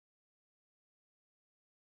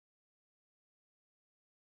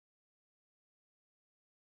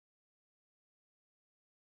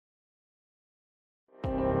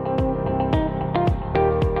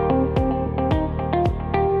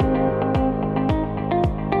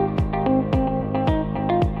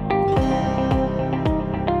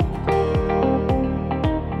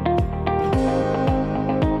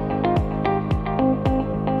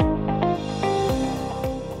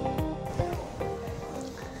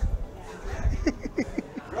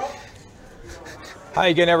Hi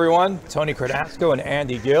again, everyone. Tony Cardasco and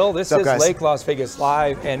Andy Gill. This is guys? Lake Las Vegas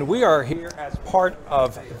Live, and we are here as part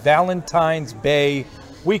of Valentine's Bay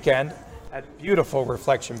weekend at beautiful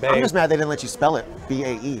Reflection Bay. I'm just mad they didn't let you spell it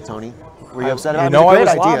B-A-E, Tony. Were you upset about it? You know, I was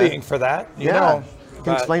idea. lobbying for that. You know, Can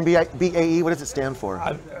you explain B-A-E? What does it stand for?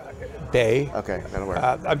 Bay. Okay, that'll work.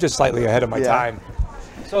 I'm just slightly ahead of my time.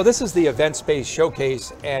 So this is the event space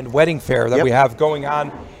showcase and wedding fair that we have going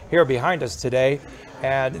on here behind us today.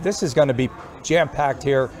 And this is going to be jam-packed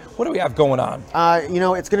here. What do we have going on? You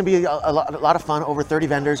know, it's going to be a lot of fun. Over 30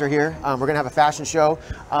 vendors are here. We're going to have a fashion show.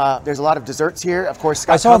 There's a lot of desserts here. Of course,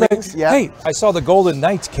 Scott Cummings. Hey, I saw the Golden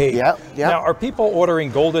Knights cake. Yeah. Now, are people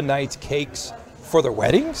ordering Golden Knights cakes for their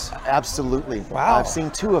weddings? Absolutely. Wow. I've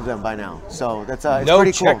seen 2 of them by now. So that's it's no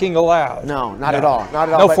pretty cool. checking allowed. No, not at all. Not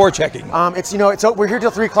at all. No forechecking. We're here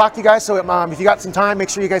till 3 o'clock, you guys. So if you got some time, make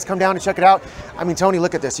sure you guys come down and check it out. I mean, Tony,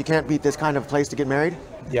 look at this. You can't beat this kind of place to get married.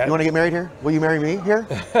 Yeah. You want to get married here? Will you marry me here?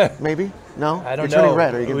 Maybe? No? I don't You're turning know.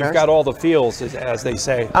 red. Are you getting We've embarrassed? got all the feels, as they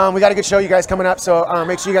say. We got a good show, you guys, coming up. So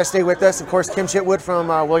make sure you guys stay with us. Of course, Kim Chitwood from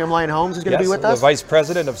William Lyon Homes is going to be with us. The Vice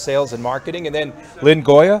President of Sales and Marketing. And then Lynn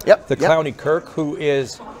Goya, the Clowny Kirk, who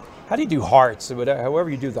is, how do you do hearts? However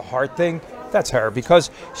you do the heart thing, that's her.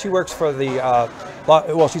 Because she works for the,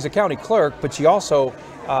 well, she's a county clerk, but she also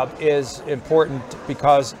is important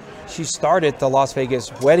because she started the Las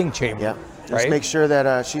Vegas Wedding Chamber. Yeah. Just make sure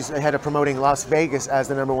that she's ahead of promoting Las Vegas as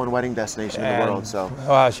the #1 wedding destination in the world. So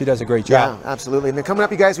she does a great job. Yeah, absolutely. And then coming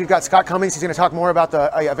up, you guys, we've got Scott Cummings. He's going to talk more about the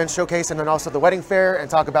event showcase and then also the wedding fair and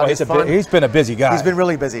talk about his fun. He's been a busy guy. He's been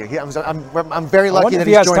really busy. I'm very lucky that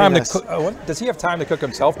he's joining us. Does he have time to cook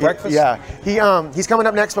himself breakfast? Yeah, he's coming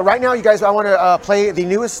up next. But right now, you guys, I want to play the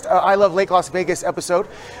newest I Love Lake Las Vegas episode.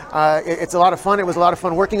 It's a lot of fun. It was a lot of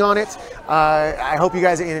fun working on it. I hope you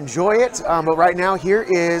guys enjoy it. But right now, here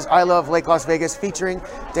is I Love Lake Las Vegas featuring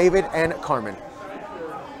David and Carmen.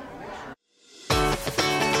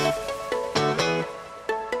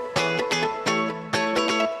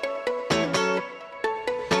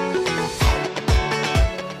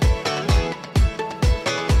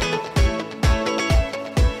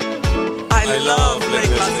 I love Lake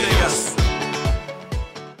Las Vegas.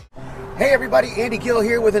 Hey everybody, Andy Gill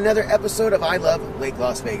here with another episode of I Love Lake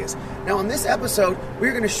Las Vegas. Now on this episode,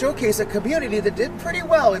 we're going to showcase a community that did pretty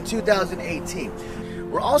well in 2018.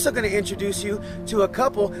 We're also going to introduce you to a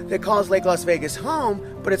couple that calls Lake Las Vegas home,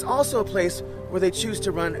 but it's also a place where they choose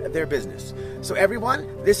to run their business. So everyone,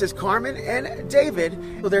 this is Carmen and David,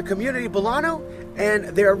 their community Bolano, and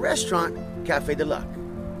their restaurant, Cafe de Luck.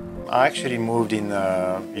 I actually moved in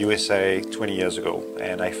USA 20 years ago,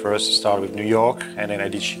 and I first started with New York, and then I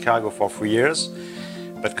did Chicago for 3 years.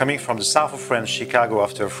 But coming from the south of France, Chicago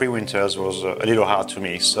after 3 winters was a little hard to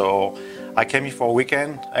me. So I came here for a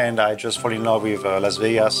weekend, and I just fell in love with Las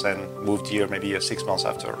Vegas and moved here maybe 6 months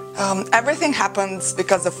after. Everything happens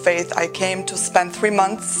because of faith. I came to spend 3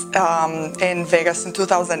 months in Vegas in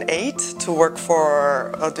 2008 to work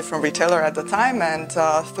for a different retailer at the time, and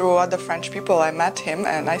through other French people I met him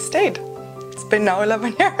and I stayed. It's been now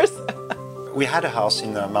 11 years. We had a house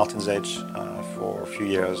in Mountain's Edge for a few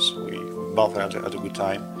years. We both had a good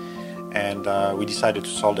time. And we decided to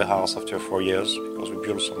sell the house after 4 years because we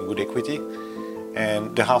built some good equity.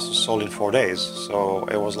 And the house was sold in 4 days. So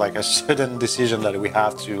it was like a sudden decision that we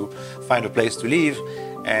have to find a place to live.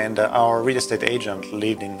 And our real estate agent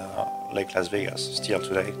lived in Lake Las Vegas, still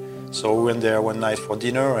today. So we went there one night for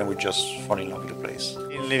dinner and we just fell in love with the place.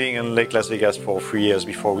 Been living in Lake Las Vegas for 3 years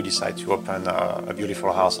before we decided to open a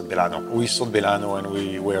beautiful house at Belano. We sold Belano and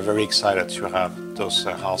we were very excited to have those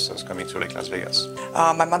houses coming to Lake Las Vegas.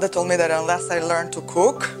 My mother told me that unless I learn to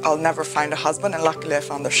cook, I'll never find a husband, and luckily I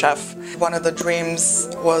found a chef. One of the dreams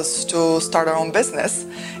was to start our own business.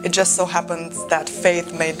 It just so happens that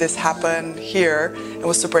faith made this happen here. I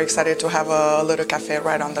was super excited to have a little cafe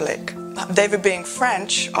right on the lake. David being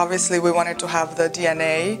French, obviously we wanted to have the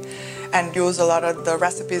DNA and use a lot of the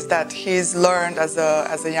recipes that he's learned as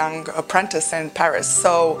a young apprentice in Paris.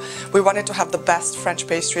 So we wanted to have the best French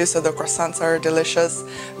pastries, so the croissants are delicious.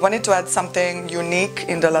 We wanted to add something unique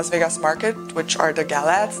in the Las Vegas market, which are the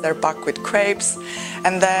galettes. They're buckwheat crepes.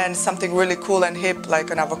 And then something really cool and hip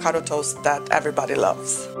like an avocado toast that everybody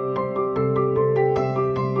loves.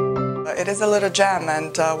 It is a little jam,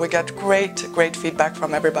 and we get great feedback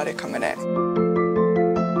from everybody coming in.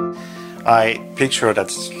 I pictured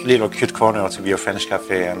that little cute corner to be a French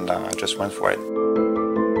cafe, and I just went for it.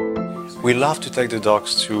 We love to take the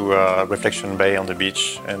dogs to Reflection Bay on the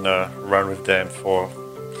beach and run with them for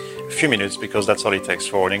a few minutes, because that's all it takes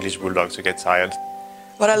for an English bulldog to get tired.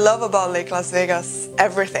 What I love about Lake Las Vegas,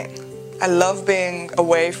 everything. I love being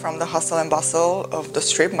away from the hustle and bustle of the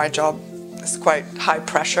Strip. My job is quite high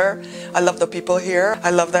pressure. I love the people here.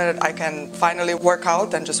 I love that I can finally work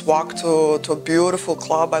out and just walk to a beautiful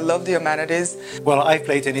club. I love the amenities. Well, I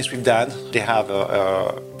play tennis with Dan. They have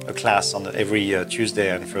a class on every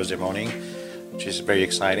Tuesday and Thursday morning, which is very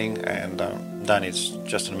exciting. And Dan is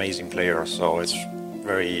just an amazing player, so it's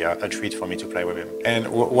very a treat for me to play with him.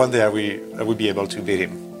 And one day I will be able to beat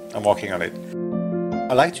him. I'm working on it.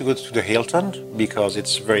 I like to go to the Hilton because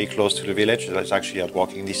it's very close to the village. It's actually at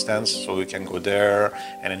walking distance, so we can go there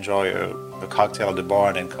and enjoy a cocktail at the bar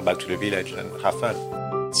and then come back to the village and have fun.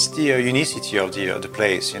 It's the unicity of the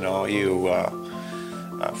place, you know.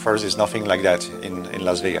 First, there's nothing like that in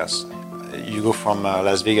Las Vegas. You go from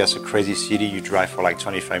Las Vegas, a crazy city, you drive for like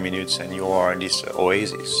 25 minutes and you are in this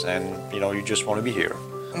oasis and, you know, you just want to be here.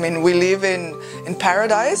 I mean, we live in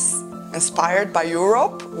paradise, inspired by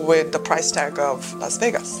Europe with the price tag of Las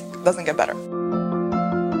Vegas. It doesn't get better.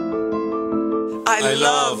 I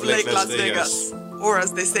love Lake Las Vegas. Or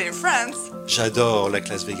as they say in France, J'adore Lake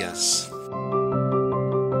Las Vegas.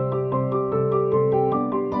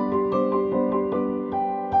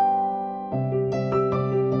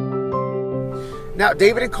 Now,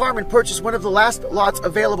 David and Carmen purchased one of the last lots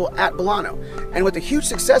available at Bolano. And with the huge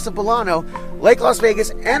success of Bolano, Lake Las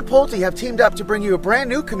Vegas and Pulte have teamed up to bring you a brand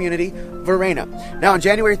new community, Verena. Now, on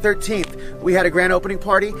January 13th, we had a grand opening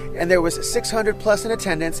party, and there was 600 plus in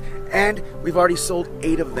attendance, and we've already sold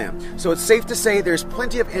 8 of them. So it's safe to say there's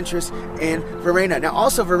plenty of interest in Verena. Now,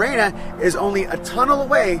 also, Verena is only a tunnel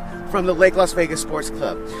away from the Lake Las Vegas Sports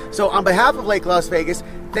Club. So on behalf of Lake Las Vegas,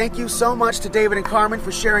 thank you so much to David and Carmen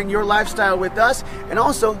for sharing your lifestyle with us, and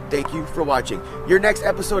also thank you for watching. Your next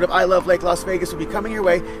episode of I Love Lake Las Vegas will be coming your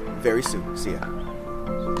way very soon. See ya.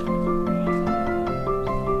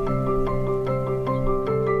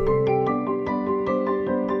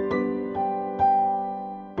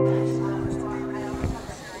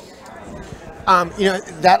 You know,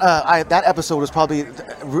 that episode was probably,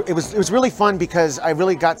 it was really fun because I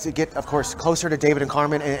really got to get, of course, closer to David and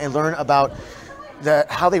Carmen and learn about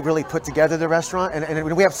how they really put together the restaurant. And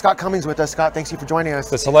we have Scott Cummings with us. Scott, thanks you for joining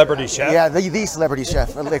us. The celebrity chef. Yeah, the celebrity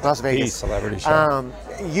chef at Lake Las Vegas. The celebrity chef.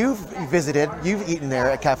 You've visited, you've eaten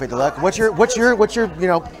there at Cafe de Luck. What's your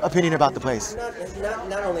opinion about the place?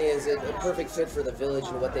 Not only is it a perfect fit for the village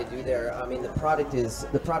and what they do there. I mean, the product is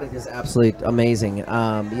absolutely amazing.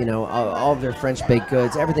 You know, all of their French baked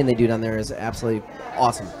goods, everything they do down there is absolutely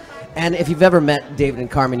awesome. And if you've ever met David and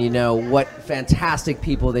Carmen, you know what fantastic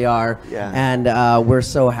people they are. Yeah. And we're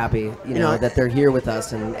so happy, you know, that they're here with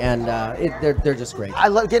us, and they're just great. I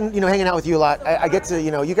love getting, hanging out with you a lot. I get to,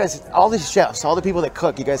 you guys, all these chefs, all the people that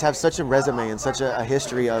cook, you guys have such a resume and such a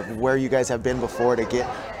history of where you guys have been before to get,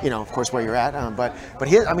 of course, where you're at. But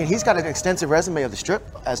he's got an extensive resume of the Strip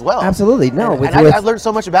as well. Absolutely. No. I learned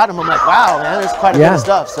so much about him. I'm like, wow, man, there's quite a bit of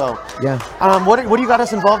stuff. So yeah. What do you got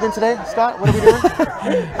us involved in today, Scott? What are we doing?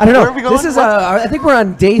 I don't know. Where are we going? This is I think we're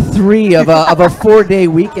on day 3 of a 4-day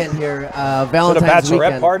weekend here. Valentine's so the bachelorette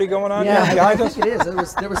weekend. Party going on? Yeah, behind I us? think it is. There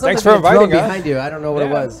was something Thanks for inviting us. behind you. I don't know what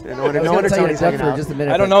it was. No wonder Tony's hanging out. Just a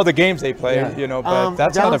minute. I don't know the games they play, but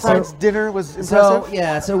that's how Valentine's dinner was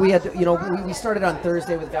impressive. So we had, we started on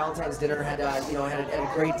Thursday with Valentine's dinner. Had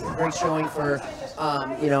a great showing for,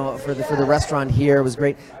 for the restaurant here. It was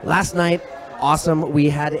great. Last night, awesome. We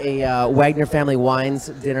had a Wagner Family Wines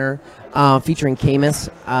dinner featuring Camus,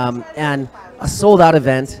 and a sold-out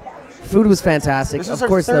event. Food was fantastic. This is of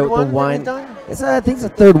course, the wine. I think it's the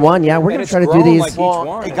 3rd one. Yeah, we're gonna try to do these.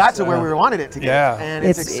 Well, it got to where we wanted it to get. Yeah. And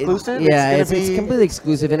it's exclusive. It's completely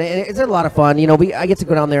exclusive, and it's a lot of fun. I get to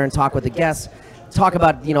go down there and talk with the guests. Talk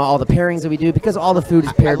about all the pairings that we do, because all the food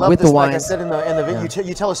is paired with the wine. Like I said in the video,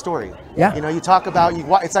 you tell a story. Yeah. You talk about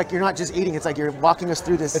it's like you're not just eating. It's like you're walking us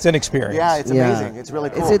through this. It's an experience. Yeah, it's amazing. It's really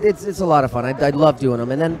cool. It's a lot of fun. I love doing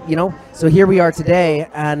them. And then so here we are today,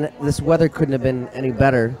 and this weather couldn't have been any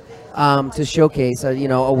better to showcase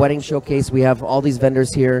a wedding showcase. We have all these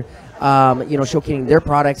vendors here. Showcasing their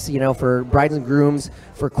products, for brides and grooms,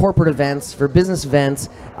 for corporate events, for business events.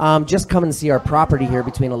 Just come and see our property here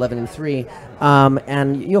between 11 and 3,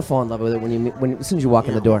 and you'll fall in love with it as soon as you walk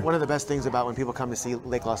in the door. One of the best things about when people come to see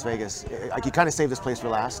Lake Las Vegas, like you kind of save this place for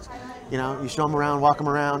last. You show them around, walk them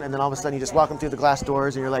around, and then all of a sudden you just walk them through the glass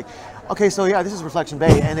doors, and you're like, okay, so yeah, this is Reflection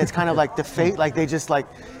Bay, and it's kind of like the fate, like they just like.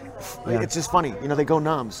 It's just funny. You know, they go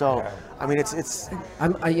numb. So, I mean,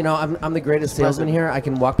 I'm the greatest salesman here. I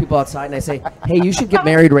can walk people outside and I say, hey, you should get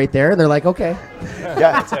married right there. And they're like, okay.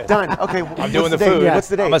 Yeah, done. Okay, I'm doing the food. Yeah. What's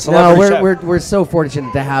the date? I'm a celebrity chef. We're so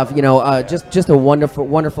fortunate to have, just a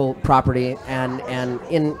wonderful property and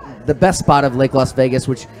in the best spot of Lake Las Vegas,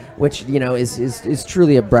 which is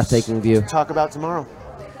truly a breathtaking view. Talk about tomorrow.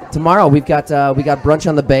 Tomorrow we got brunch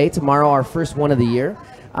on the bay. Tomorrow, our first one of the year.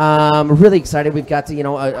 Really excited. We've got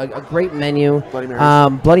a great menu.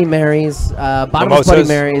 Bloody Marys, bottomless Bloody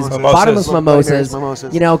Marys, bottomless mimosas.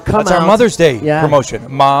 Mimosas. Come That's out. our Mother's Day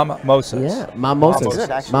promotion. Mom-mosas. Yeah,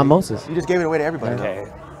 mimosas. Mimosas. You just gave it away to everybody. Okay,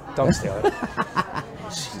 don't steal it.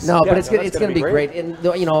 No, but it's going to be great. And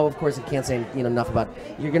of course, I can't say enough about.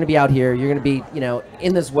 You're going to be out here. You're going to be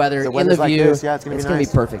in this weather, in the view. This, yeah, it's going to be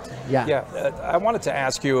perfect. Yeah. Yeah, I wanted to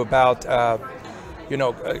ask you about.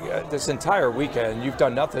 This entire weekend, you've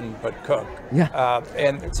done nothing but cook. Yeah.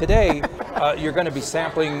 And today, you're going to be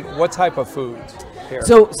sampling what type of foods here?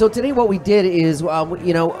 So today what we did is, of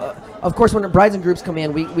course, when the brides and groups come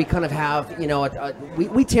in, we kind of have,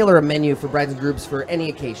 we tailor a menu for brides and groups for any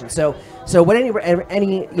occasion. So what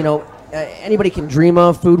anybody can dream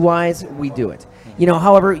of food-wise, we do it.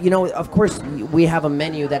 However, of course, we have a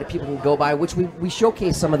menu that people can go by, which we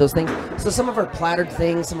showcase some of those things. So some of our plattered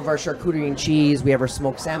things, some of our charcuterie and cheese, we have our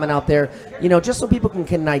smoked salmon out there, just so people can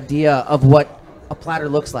get an idea of what a platter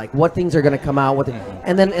looks like, what things are going to come out,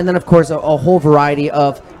 and then of course a whole variety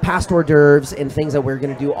of past hors d'oeuvres and things that we're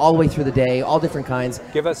going to do all the way through the day, all different kinds.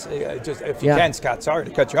 Give us, just if you can, Scott, sorry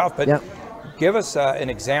to cut you off, but give us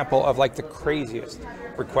an example of like the craziest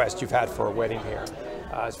request you've had for a wedding here.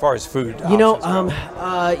 As far as food,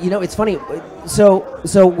 it's funny.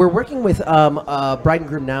 So we're working with bride and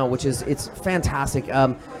groom now, which it's fantastic.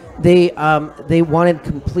 They wanted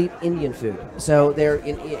complete Indian food, so they're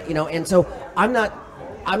and so I'm not.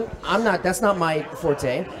 That's not my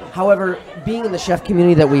forte. However, being in the chef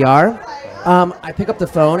community that we are, I pick up the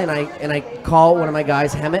phone and I call one of my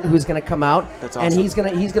guys, Hemet, who's going to come out. That's awesome.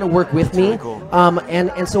 And he's gonna work with me. Really cool.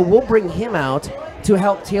 And so we'll bring him out to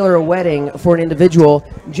help tailor a wedding for an individual,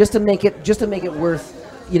 just to make it worth,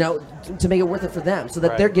 to make it worth it for them, so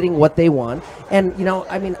that they're getting what they want. And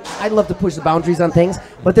I love to push the boundaries on things,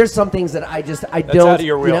 but there's some things that I don't. Out of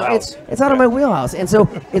your wheelhouse. It's out of my wheelhouse, and so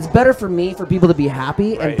it's better for me for people to be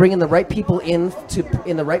happy and bringing the right people in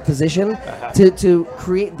the right position to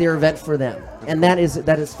create their event for them, and that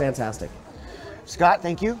is fantastic. Scott,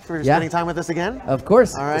 thank you for spending time with us again. Of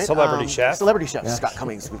course. All right. Celebrity chef. Scott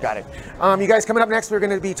Cummings. We've got it. You guys, coming up next, we're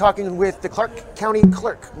going to be talking with the Clark County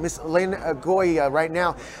Clerk, Miss Lynn Goya, right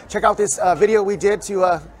now. Check out this video we did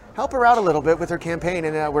to help her out a little bit with her campaign,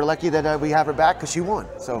 and we're lucky that we have her back because she won.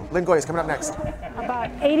 So Lynn Goya is coming up next. About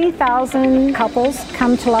 80,000 couples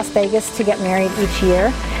come to Las Vegas to get married each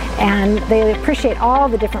year, and they appreciate all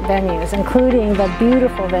the different venues, including the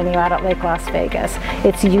beautiful venue out at Lake Las Vegas.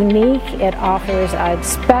 It's unique. It offers a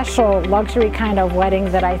special luxury kind of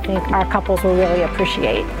wedding that I think our couples will really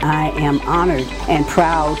appreciate. I am honored and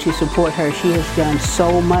proud to support her. She has done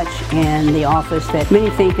so much in the office that many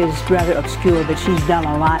think is rather obscure, but she's done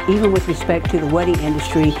a lot, even with respect to the wedding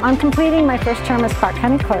industry. I'm completing my first term as Clark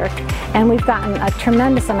County Clerk, and we've gotten a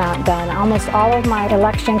tremendous amount done. Almost all of my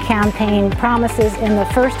election campaign promises in the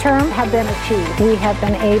first term have been achieved. We have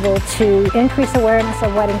been able to increase awareness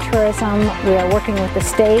of wedding tourism. We are working with the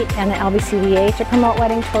state and the LVCVA to promote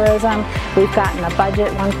wedding tourism. We've gotten a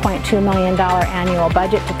budget, $1.2 million annual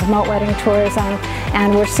budget to promote wedding tourism,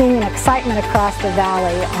 and we're seeing an excitement across the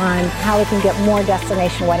valley on how we can get more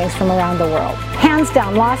destination weddings from around the world. Hands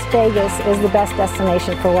down, Las Vegas is the best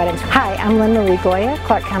destination for weddings. Hi, I'm Lynn Marie Goya,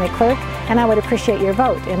 Clark County Clerk, and I would appreciate your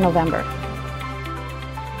vote in November.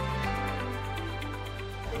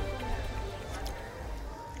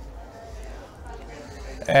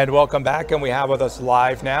 And welcome back, and we have with us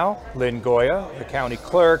live now Lynn Goya, the county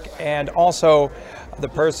clerk, and also the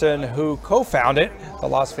person who co-founded the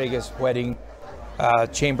Las Vegas Wedding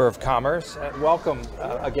Chamber of Commerce. Welcome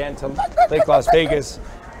again to Lake Las Vegas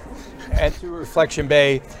and to Reflection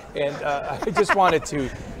Bay. And I just wanted to,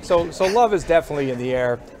 so love is definitely in the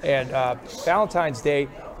air. And Valentine's Day,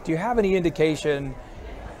 do you have any indication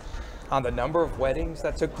on the number of weddings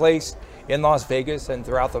that took place in Las Vegas and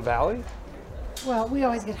throughout the valley? Well, we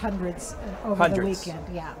always get hundreds over the weekend.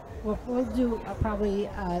 Yeah, we'll do probably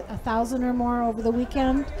 1,000 or more over the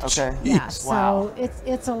weekend. Okay. Yeah. Wow. So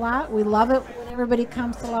it's a lot. We love it when everybody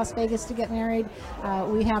comes to Las Vegas to get married.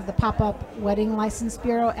 We have the pop-up wedding license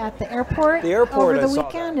bureau at the airport. The airport over the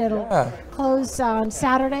weekend. It'll close on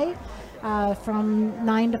Saturday. from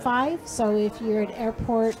 9 to 5. So if you're at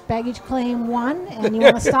Airport Baggage Claim 1 and you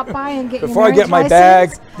want to stop by and get Before your I get my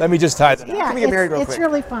license, bag, let me just tie that. yeah, Let me get married real it's quick.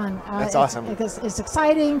 really fun. That's awesome. Because it's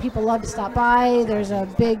exciting. People love to stop by. There's a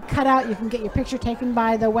big cutout. You can get your picture taken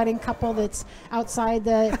by the wedding couple that's outside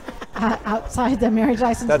the marriage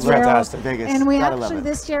license That's bureau. fantastic. Vegas. And we Gotta love actually it.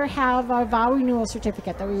 this year have a vow renewal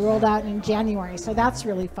certificate that we rolled out in January. So that's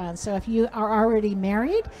really fun. So if you are already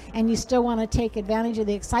married and you still want to take advantage of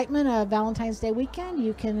the excitement of Valentine's Day weekend,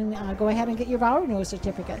 you can go ahead and get your vow renewal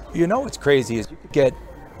certificate. You know what's crazy is you could get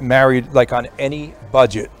married like on any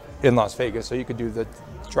budget in Las Vegas. So you could do the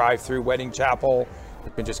drive-through wedding chapel.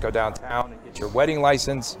 You can just go downtown and get your wedding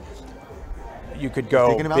license. You could go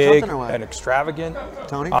thinking about big something or what? and extravagant.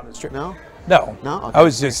 Tony? On the strip. No? No. No? Okay, I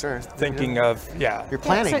was make just sure. thinking of, yeah. You're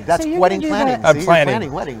planning. so That's you're wedding gonna do planning. the- I'm See, you're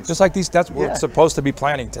planning weddings. just like these. That's what Yeah. we're supposed to be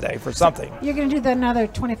planning today for something. You're going to do another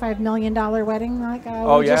 $25 million wedding like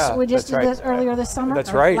Oh, we yeah, just that's did right. this earlier this summer.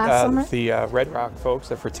 That's or right. Last summer. The Red Rock folks,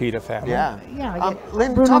 the Fertitta family. Yeah. Yeah, we get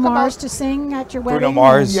Lynn, Bruno talk Mars about to sing at your Bruno wedding.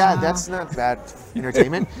 Mars. Yeah, and, that's not bad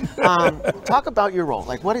entertainment. Talk about your role.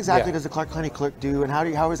 Like, what exactly Yeah. does the Clark County Clerk do, and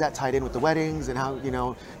how is that tied in with the weddings, and how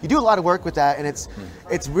you do a lot of work with that, and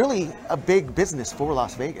it's really a big business for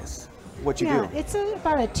Las Vegas. What you yeah, do. it's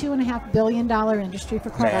about a $2.5 billion industry for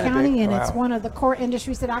Clark Man, County, big. and it's Wow. one of the core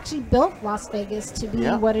industries that actually built Las Vegas to be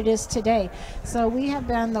Yeah. what it is today. So we have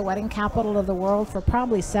been the wedding capital of the world for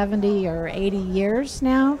probably 70 or 80 years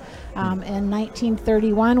now. In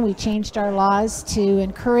 1931, we changed our laws to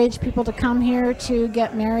encourage people to come here to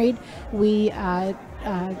get married. We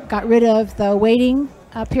got rid of the waiting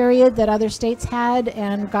period that other states had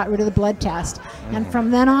and got rid of the blood test. And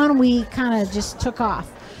from then on, we kind of just took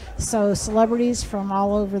off. So celebrities from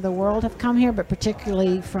all over the world have come here, but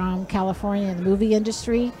particularly from California and the movie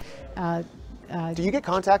industry. Do you get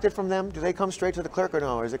contacted from them? Do they come straight to the clerk, or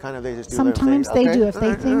no? Or is it kind of they just do Sometimes their thing? they Okay. do. If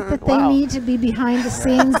they think that they Wow. need to be behind the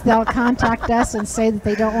scenes, they'll contact us and say that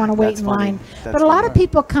they don't want to wait That's in funny. line. That's But a lot funny. of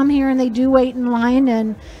people come here and they do wait in line,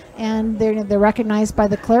 and they're recognized by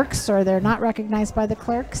the clerks, or they're not recognized by the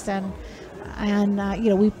clerks, and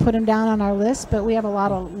we put them down on our list. But we have a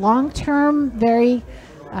lot of long-term, very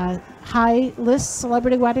high list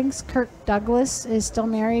celebrity weddings. Kirk Douglas is still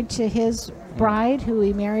married to his bride, who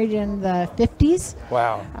he married in the 50s.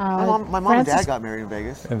 Wow. My mom and dad got married in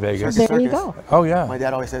Vegas. In Vegas. Circus There you Circus. go. Oh yeah. My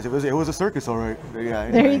dad always says it was a circus, all right. Yeah.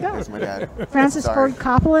 There anyway, you go. That's my dad. Francis Sorry. Ford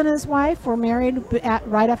Coppola and his wife were married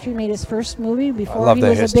right after he made his first movie, before love he the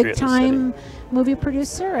was a history of the big-time movie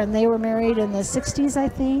producer, and they were married in the 60s, I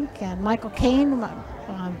think. And Michael Caine,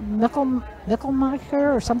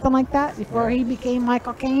 Mickelmacher or something like that, before he became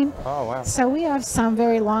Michael Caine. Oh wow. So we have some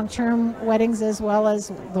very long-term weddings, as well as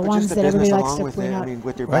the But ones just the that everybody business likes along to with clean it. up. I mean,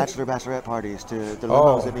 with your Right. bachelorette parties to the limos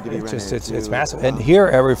Oh, that need to be rented. it's to, massive. And here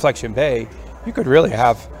at Reflection Bay, you could really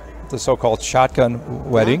have the so-called shotgun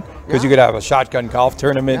wedding, because yeah. you could have a shotgun golf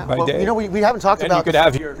tournament Yeah, by well, day. we haven't talked and about. you could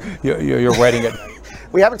have your wedding at night.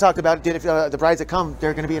 We haven't talked about it. If the brides that come,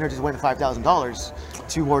 they're going to be entered to win $5,000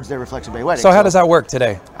 towards their Reflection Bay wedding. So how does that work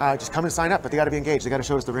today? Just come and sign up, but they got to be engaged. They got to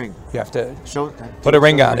show us the ring. You have to Put a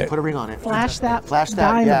ring on it. Put a ring on it. Flash that Flash that.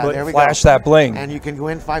 diamond. Yeah, there we flash go. that bling And you can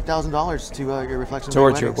win $5,000 to your Reflection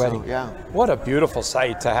towards Bay your wedding. So, yeah. What a beautiful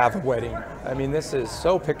sight to have a wedding. I mean, this is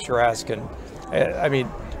so picturesque, and I mean,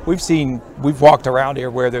 we've walked around here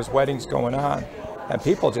where there's weddings going on, and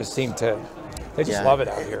people just seem to, they just Yeah. love it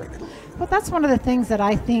out here. Well, that's one of the things that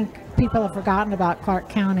I think people have forgotten about Clark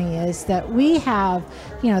County, is that we have,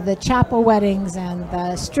 the chapel weddings and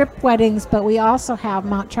the strip weddings, but we also have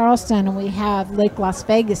Mount Charleston, and we have Lake Las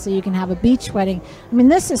Vegas, so you can have a beach wedding. I mean,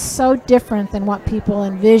 this is so different than what people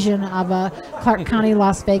envision of a Clark County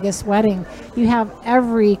Las Vegas wedding. You have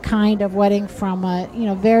every kind of wedding, from a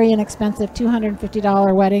very inexpensive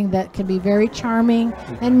 $250 wedding that can be very charming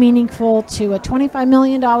and meaningful, to a $25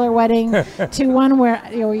 million wedding, to one where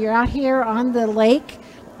you're out here on the lake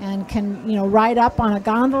and can ride up on a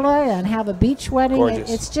gondola and have a beach wedding. Gorgeous.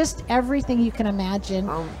 It's just everything you can imagine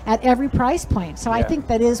at every price point. So I Yeah. think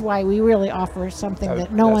that is why we really offer something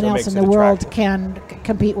that no that's one what else makes in it the world attractive. can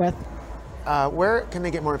compete with. Where can they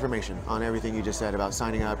get more information on everything you just said about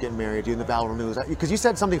signing up, getting married, doing the vow renewals? Because you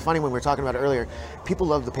said something funny when we were talking about it earlier. People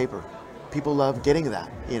love the paper. People love getting that.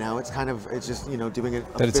 It's just doing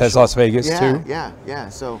it. That it official. says Las Vegas, yeah, too? Yeah.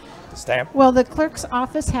 So the stamp? Well, the clerk's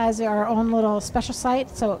office has our own little special site.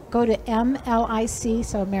 So go to MLIC,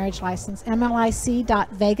 so marriage license,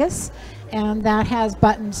 MLIC.Vegas. And that has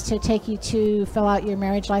buttons to take you to fill out your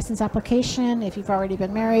marriage license application. If you've already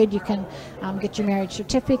been married, you can get your marriage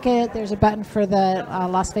certificate. There's a button for the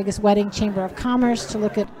Las Vegas Wedding Chamber of Commerce to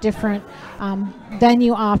look at different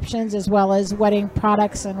venue options, as well as wedding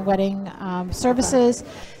products and wedding services.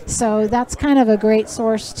 So that's kind of a great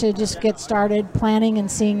source to just get started planning and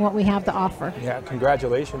seeing what we have to offer. Yeah,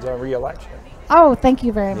 congratulations on re-election. Oh, thank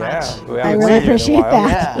you very much. I really appreciate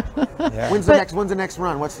that. Yeah. When's the next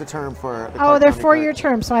run? What's the term for? Oh, they're 4-year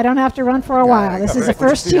terms, so I don't have to run for a while. This is the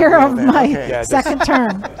first year of my second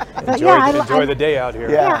term. But enjoy the day out here.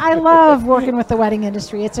 Yeah, I love working with the wedding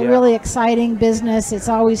industry. It's a really exciting business. It's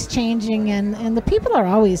always changing, and the people are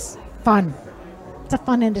always fun. It's a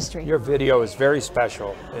fun industry. Your video is very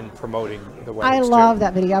special in promoting the weddings. I love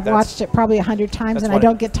that video. I've watched it probably 100 times, and I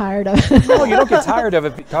don't get tired of it. No, you don't get tired of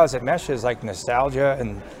it because it meshes like nostalgia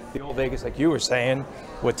and the old Vegas, like you were saying,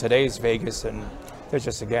 with today's Vegas, and there's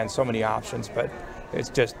just, again, so many options, but it's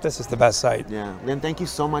just, this is the best site. Yeah. Lynn, thank you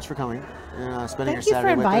so much for coming. Spending Thank your you for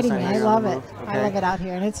Saturday with us. inviting me. I love it. Okay. I love it out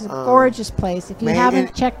here, and it's a gorgeous place. If you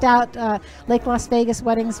haven't checked out Lake Las Vegas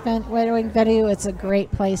wedding venue, it's a great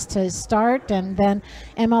place to start. And then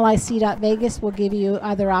MLIC.Vegas will give you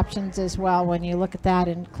other options as well when you look at that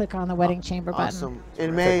and click on the wedding chamber button. Awesome.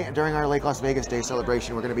 In May, during our Lake Las Vegas Day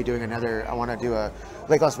celebration, we're going to be doing I want to do a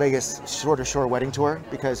Lake Las Vegas shore-to-shore wedding tour,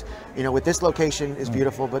 because with this location is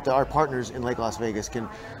beautiful, but our partners in Lake Las Vegas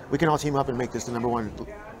we can all team up and make this the #1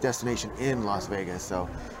 destination in Las Vegas. So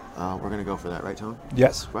we're going to go for that, right, Tone?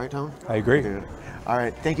 Yes. Right, Tone? I agree. All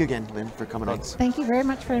right. Thank you again, Lynn, for coming on. Thank you very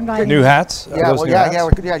much for inviting me. New hats? Yeah, you want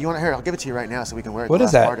to hear? I'll give it to you right now so we can wear it. What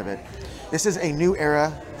is that? Part of it. This is a new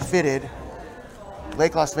era fitted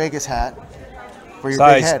Lake Las Vegas hat for your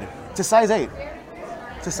big head. It's a size 8.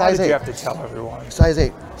 It's a size 8. You have to tell everyone. Size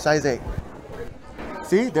 8. Size 8.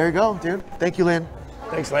 See, there you go, dude. Thank you, Lynn.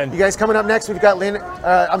 Thanks, Lynn. You guys, coming up next, we've got Kim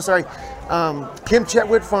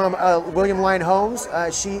Chetwood from William Lyon Homes.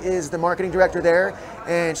 She is the marketing director there,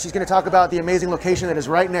 and she's going to talk about the amazing location that is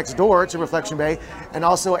right next door to Reflection Bay, and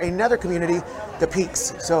also another community, the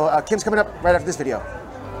Peaks. So Kim's coming up right after this video.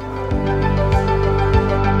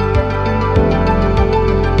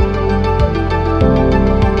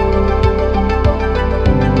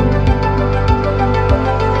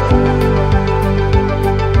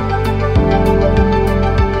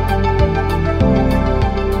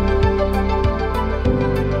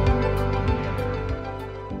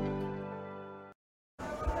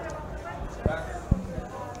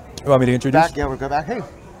 You want me to introduce? Back, yeah, we're back. Hey,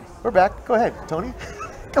 we're back. Go ahead, Tony.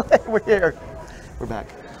 Go ahead, we're here. We're back.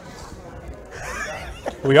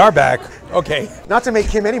 We are back. Okay. Not to make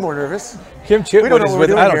Kim any more nervous. Kim Chitwood is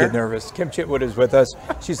with us. I don't get nervous. Kim Chitwood is with us.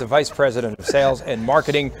 She's the Vice President of Sales and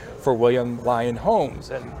Marketing for William Lyon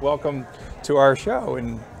Homes. And welcome to our show.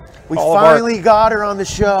 And we finally got her on the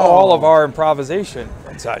show. All of our improvisation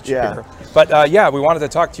and such here. But we wanted to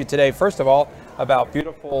talk to you today, first of all, about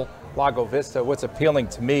beautiful Lago Vista. What's appealing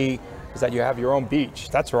to me is that you have your own beach.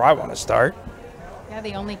 That's where I want to start. Yeah,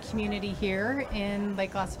 the only community here in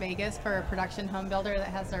Lake Las Vegas for a production home builder that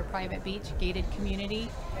has their private beach, gated community,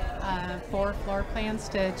 4 floor plans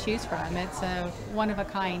to choose from. It's one of a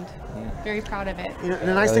kind. Very proud of it.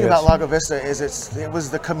 The nice thing about Lago Vista is it was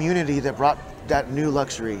the community that brought that new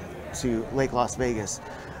luxury to Lake Las Vegas.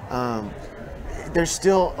 There's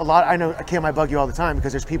still a lot. I know, Kim, I bug you all the time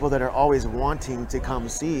because there's people that are always wanting to come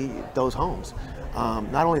see those homes.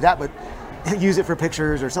 Not only that, but use it for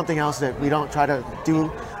pictures or something else that we don't try to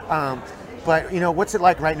do. But what's it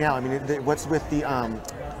like right now? I mean, what's with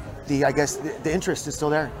I guess the interest is still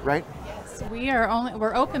there, right?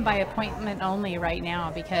 We're open by appointment only right now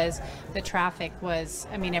because the traffic was,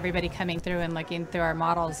 everybody coming through and looking through our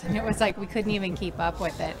models, and it was like we couldn't even keep up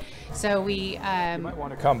with it. So we you might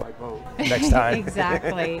want to come by boat next time.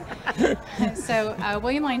 Exactly. So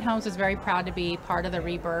William Lyon Homes was very proud to be part of the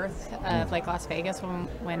rebirth of Lake Las Vegas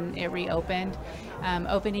when it reopened.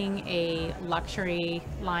 Opening a luxury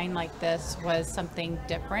line like this was something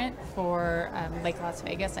different for Lake Las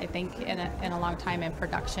Vegas, I think, in a long time in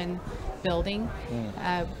production building.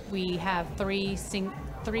 We have three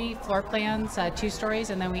floor plans, 2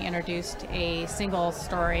 stories, and then we introduced a single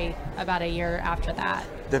story about a year after that.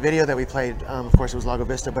 The video that we played, of course, it was Lago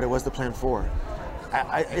Vista, but it was the Plan 4.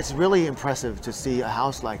 It's really impressive to see a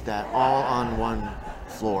house like that all on one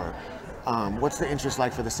floor. What's the interest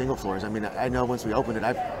like for the single floors? I know once we opened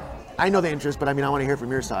it, I know the interest, but I want to hear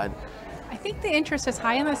from your side. I think the interest is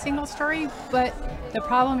high in the single story, but the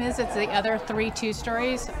problem is it's the other 3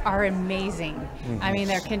 2-stories are amazing. I mean,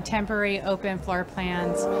 they're contemporary open floor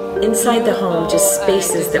plans. Inside the home, just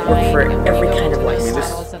spaces that work for every kind of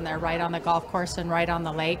lifestyle. And they're right on the golf course and right on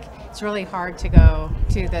the lake. It's really hard to go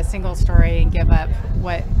to the single story and give up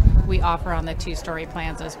what we offer on the 2-story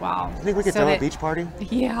plans as well. I think we could throw a beach party.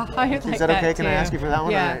 Yeah, I would like Is that okay? Can I ask you for that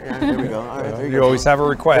one? Yeah. Yeah, there we go. All right, there You always have a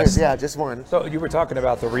request. Yeah, just one. So you were talking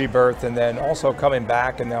about the rebirth and then also coming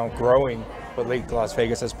back and now growing with Lake Las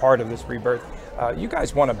Vegas as part of this rebirth. You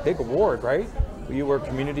guys won a big award, right? You were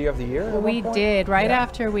Community of the Year? We did. Right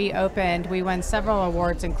after we opened, we won several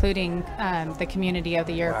awards, including the Community of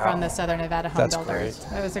the Year from the Southern Nevada Home Builders.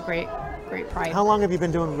 It was a great pride. How long have you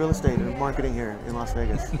been doing real estate and marketing here in Las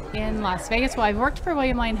Vegas? In Las Vegas, well, I've worked for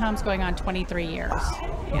William Lyon Homes going on 23 years.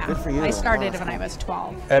 Yeah. Good for you. I started when I was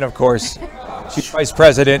 12. And of course, she's vice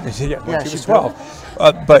president when she was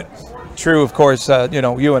 12. But true, of course, you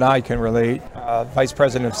know, you and I can relate. Vice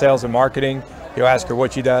president of sales and marketing, you ask her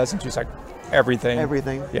what she does, and she's like, everything.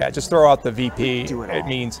 Everything. Yeah, just throw out the VP. Do it all. It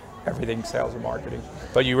means everything sales and marketing.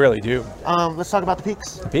 But you really do. Let's talk about the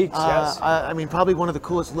Peaks. The Peaks, yes. I mean, probably one of the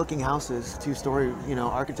coolest looking houses, 2-story, you know,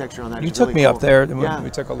 architecture on that. You is took really me cool. up there, and yeah. we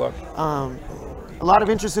took a look. A lot of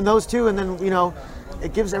interest in those too, and then, you know,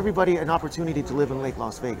 it gives everybody an opportunity to live in Lake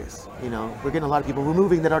Las Vegas. You know, we're getting a lot of people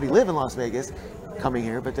moving that already live in Las Vegas coming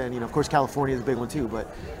here, but then, you know, of course, California is a big one too,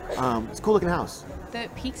 but it's a cool looking house. The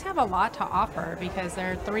Peaks have a lot to offer because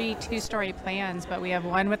there are 3 2-story plans, but we have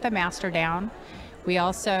one with the master down. We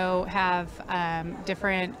also have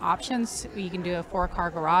different options. You can do a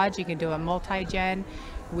 4-car garage, you can do a multi-gen.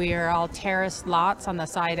 We're all terraced lots on the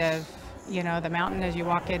side of, you know, the mountain as you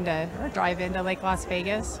walk into or drive into Lake Las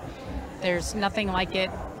Vegas. There's nothing like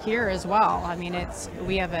it here as well. I mean,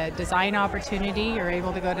 we have a design opportunity. You're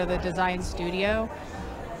able to go to the design studio.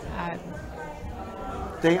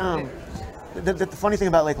 The funny thing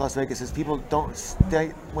about Lake Las Vegas is people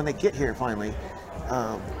when they get here finally,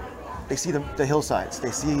 they see the hillsides,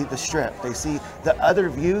 they see the strip, they see the other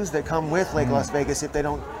views that come with Lake Las Vegas if they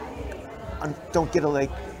don't get a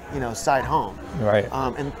lake, you know, side home. Right.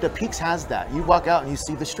 And the Peaks has that. You walk out and you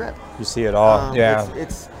see the strip. You see it all. Yeah.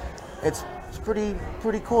 It's pretty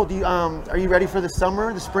cool. Do you are you ready for the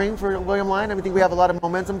summer, the spring for William Lyon? I think we have a lot of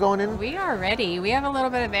momentum going in. We are ready. We have a little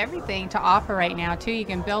bit of everything to offer right now too. You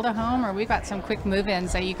can build a home, or we've got some quick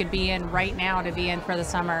move-ins that you could be in right now to be in for the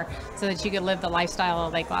summer, so that you could live the lifestyle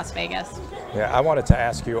of Lake Las Vegas. Yeah, I wanted to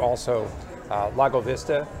ask you also, Lago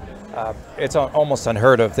Vista. It's almost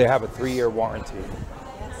unheard of. They have a 3-year warranty.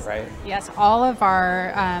 Right? Yes, all of our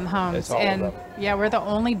homes, and yeah, we're the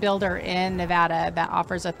only builder in Nevada that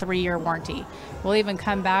offers a 3-year warranty. We'll even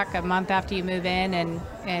come back a month after you move in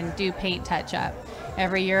and do paint touch-up.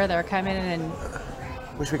 Every year they're coming in and.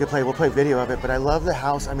 Wish we could play. We'll play video of it, but I love the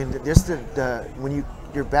house. I mean, just when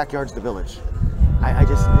your backyard's the village. I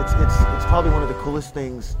just it's probably one of the coolest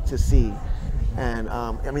things to see. And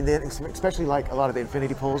I mean, especially like a lot of the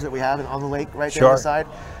infinity pools that we have on the lake right there on the side.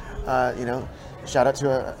 You know. Shout out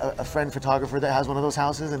to a friend photographer that has one of those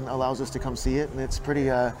houses and allows us to come see it, and it's pretty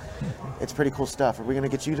cool stuff. Are we going to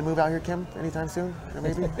get you to move out here, Kim, anytime soon? Or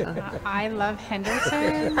maybe? I love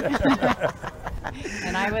Henderson,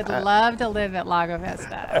 and I would love to live at Lago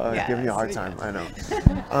Vista. Yes. Giving you a hard time, I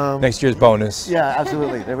know. Next year's bonus. Yeah,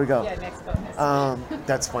 absolutely. There we go. Yeah, next bonus.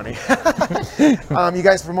 That's funny. You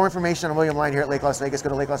guys, for more information on William Lyon here at Lake Las Vegas, go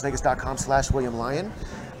to lakelasvegas.com/William Lyon.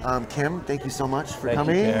 Kim, thank you so much for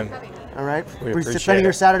coming. You, Kim. All right, for spending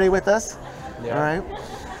your Saturday with us. Yeah.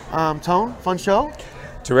 All right, Tone, fun show.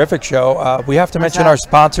 Terrific show. We have to mention our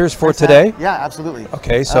sponsors for today. Yeah, absolutely.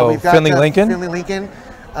 Okay, so we've got, Finley Lincoln. Finley Lincoln.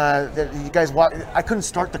 You guys walk. I couldn't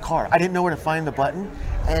start the car. I didn't know where to find the button.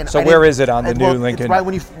 And so where is it on the new Lincoln? It's right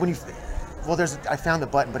when you. Well, I found the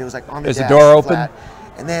button, but it was like on the dash. Is the door open? Flat.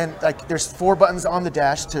 And then like there's 4 buttons on the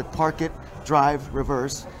dash to park it, drive,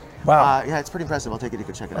 reverse. Wow. Yeah, it's pretty impressive. I'll take you to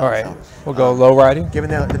go check it out. All right. So, we'll go low riding.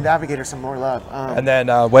 Giving the Navigator some more love. And then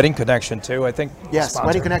Wedding Connection too, I think. Yes,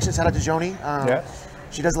 Wedding Connection. Shout out to Joni. Yeah.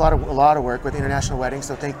 She does a lot of work with international weddings,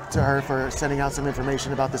 so thank to her for sending out some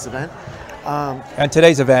information about this event. And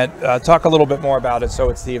today's event, talk a little bit more about it. So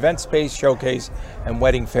it's the Event Space Showcase and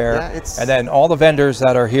Wedding Fair. Yeah, and then all the vendors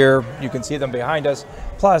that are here, you can see them behind us,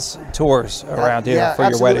 plus tours around here for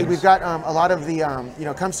your weddings. We've got a lot of the,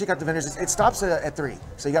 come check out the vendors. It stops at 3,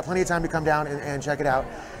 so you got plenty of time to come down and check it out.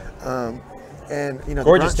 And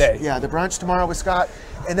gorgeous day. Yeah, the brunch tomorrow with Scott.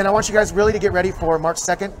 And then I want you guys really to get ready for March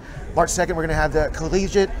 2nd. March 2nd, we're going to have the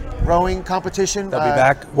collegiate rowing competition. They'll be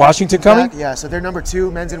back. Washington coming? Yeah, so they're number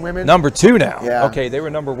 2, men's and women. Number 2 now. Yeah. Okay, they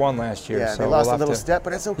were number 1 last year. Yeah, so they lost a little step,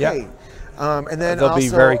 but it's okay. Yep. And then They'll be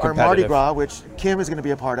also very our Mardi competitive. Gras, which Kim is going to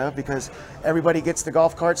be a part of, because everybody gets the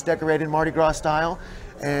golf carts decorated Mardi Gras style,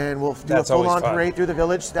 and we'll do That's a always full-on fun. parade through the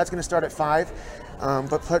village. That's going to start at 5.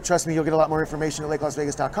 But trust me, you'll get a lot more information at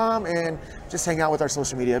lakelasvegas.com, and just hang out with our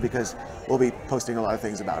social media because we'll be posting a lot of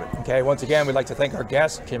things about it. Okay, once again, we'd like to thank our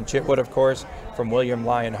guests, Kim Chitwood, of course, from William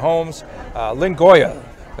Lyon Homes, Lynn Goya,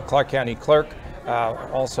 the Clark County clerk,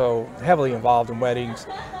 also heavily involved in weddings,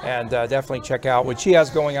 and definitely check out what she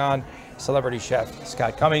has going on, celebrity chef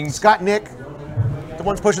Scott Cummings. Scott Nick, the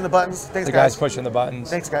ones pushing the buttons. Thanks, the guys. guys pushing the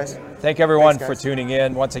buttons. Thanks, guys. Thank everyone Thanks, for guys. tuning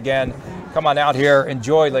in. Once again, come on out here,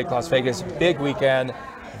 enjoy Lake Las Vegas, big weekend,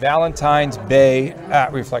 Valentine's Bay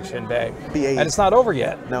at Reflection Bay. BAE. And it's not over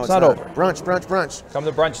yet. No, it's not over. Brunch, brunch, brunch. Come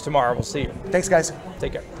to brunch tomorrow. We'll see you. Thanks, guys.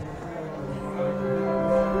 Take care.